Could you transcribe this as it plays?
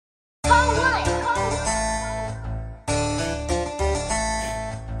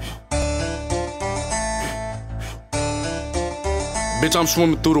Bitch, I'm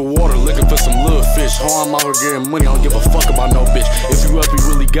swimming through the water looking for some little fish. How I'm out here getting money, I don't give a fuck about no bitch. If you up, you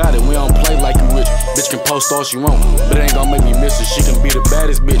really got it, we don't play like you rich. Bitch can post all she want, but it ain't gon' make me miss her. She can be the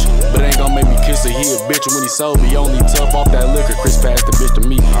baddest bitch, but it ain't gon' make me kiss her. He a bitch when he sober, he only tough off that liquor. Chris passed the bitch to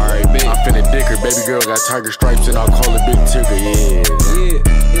me. Alright, bitch, I'm finna dick her. Baby girl got tiger stripes and I'll call her Big Tigger, yeah.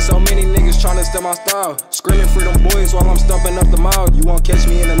 There's so many niggas tryna steal my style, screaming freedom boys while I'm stumping up the mouth. You won't catch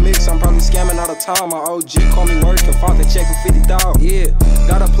me in the mix, I'm probably scamming out of town. My OG call me work and fought the check for 50,000. Yeah,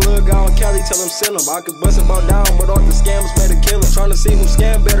 got a plug out on Cali, tell him send him. I could bust it all down, but all the scams made a killer. Tryna see who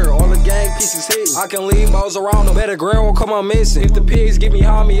scam better, all the gang pieces hitting. I can leave balls around them, better ground won't come on missing. If the pigs get me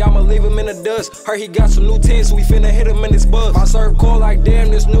high me, I'ma leave him in the dust. Heard he got some new tents, we finna hit him in his bus. I serve call like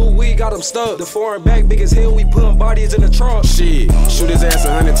damn, this new weed got him stuck. The foreign back big as hell, we putting bodies in the trunk. Shit, shoot his ass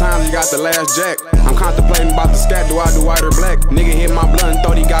 100 times, you got the last jack. I'm contemplating about the scat, do I do white or black? Nigga hit my blunt and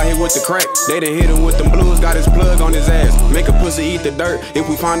thought he got hit with the crack. They done hit him with them blues, got his plug on his ass. Make a pussy eat the dirt, if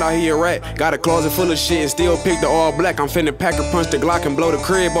we find out he a rat. Got a closet full of shit and still pick the all black. I'm finna pack a punch the Glock and blow the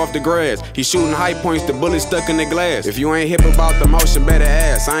crib off the grass. He shooting high points, the bullet stuck in the glass. If you ain't hip about the motion, better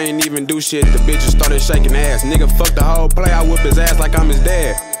ass. I ain't even do shit, the bitches started shaking ass. Nigga fuck the whole play, I whip his ass like I'm his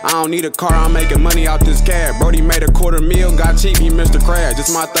dad. I don't need a car, I'm making money out this cab. Brody made a $250,000, got cheap, he missed the crash.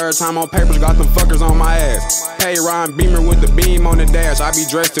 This my third time on papers, got them fuckers on my ass. Hey, Ryan Beamer with the beam on the dash. I be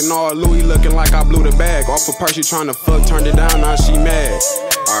dressed in all Louis, looking like I blew the bag. Off a Percy tryna fuck, turned it down, now she mad.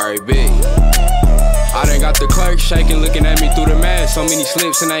 Alright, big. I done got the clerk shaking, looking at me through the mask. So many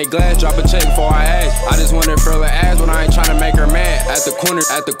slips in that glass, drop a check before I ask. I just wanna feel her ass when I ain't tryna make her mad. At the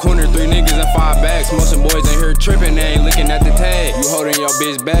corner, 3 niggas and 5 bags. Most of boys in here tripping, they ain't looking at the tag. You holding your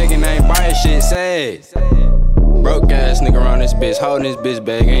bitch bag and I ain't buying shit, sad. Broke ass nigga around this bitch, holding this bitch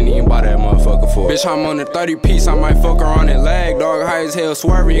bag, ain't even buy that motherfucker for. Bitch, I'm on the 30 piece, I might fuck around and lag. Dog high as hell,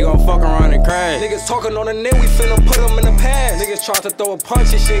 swerving, you gon' fuck around and crash. Niggas talking on the net, we finna put them in the past. Niggas tried to throw a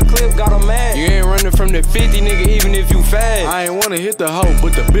punch and shit, clip got them mad. You ain't running from the 50, nigga, even if you fast. I ain't wanna hit the hoe,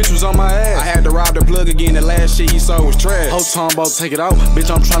 but the bitch was on my ass. I had to rob the plug again, the last shit he sold was trash. Whole time about take it out, bitch,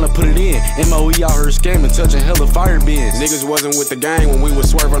 I'm tryna put it in. M.O.E out here scamming, touching hella fire bins. Niggas wasn't with the gang when we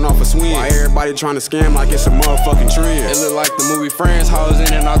was swerving off a swing. Why everybody tryna scam like it's a motherfucking trend? It look like the movie Friends, hoes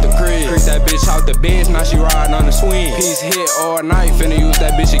in and out the crib. Creep that bitch out the bench, now she riding on the swing. Piece hit all night, finna use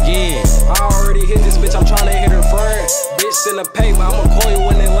that bitch again. I already hit this bitch, I'm tryna hit her friend. Bitch send a paper, I'ma call you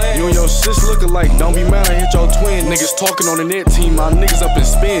when they land. You and your sis look alike, don't be mad I hit your twin. Niggas talking on the net, team my niggas up and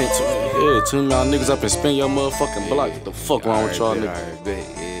spin. Yeah, team y'all niggas up and spin your motherfucking block. What the fuck wrong with y'all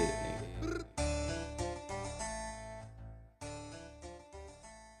niggas?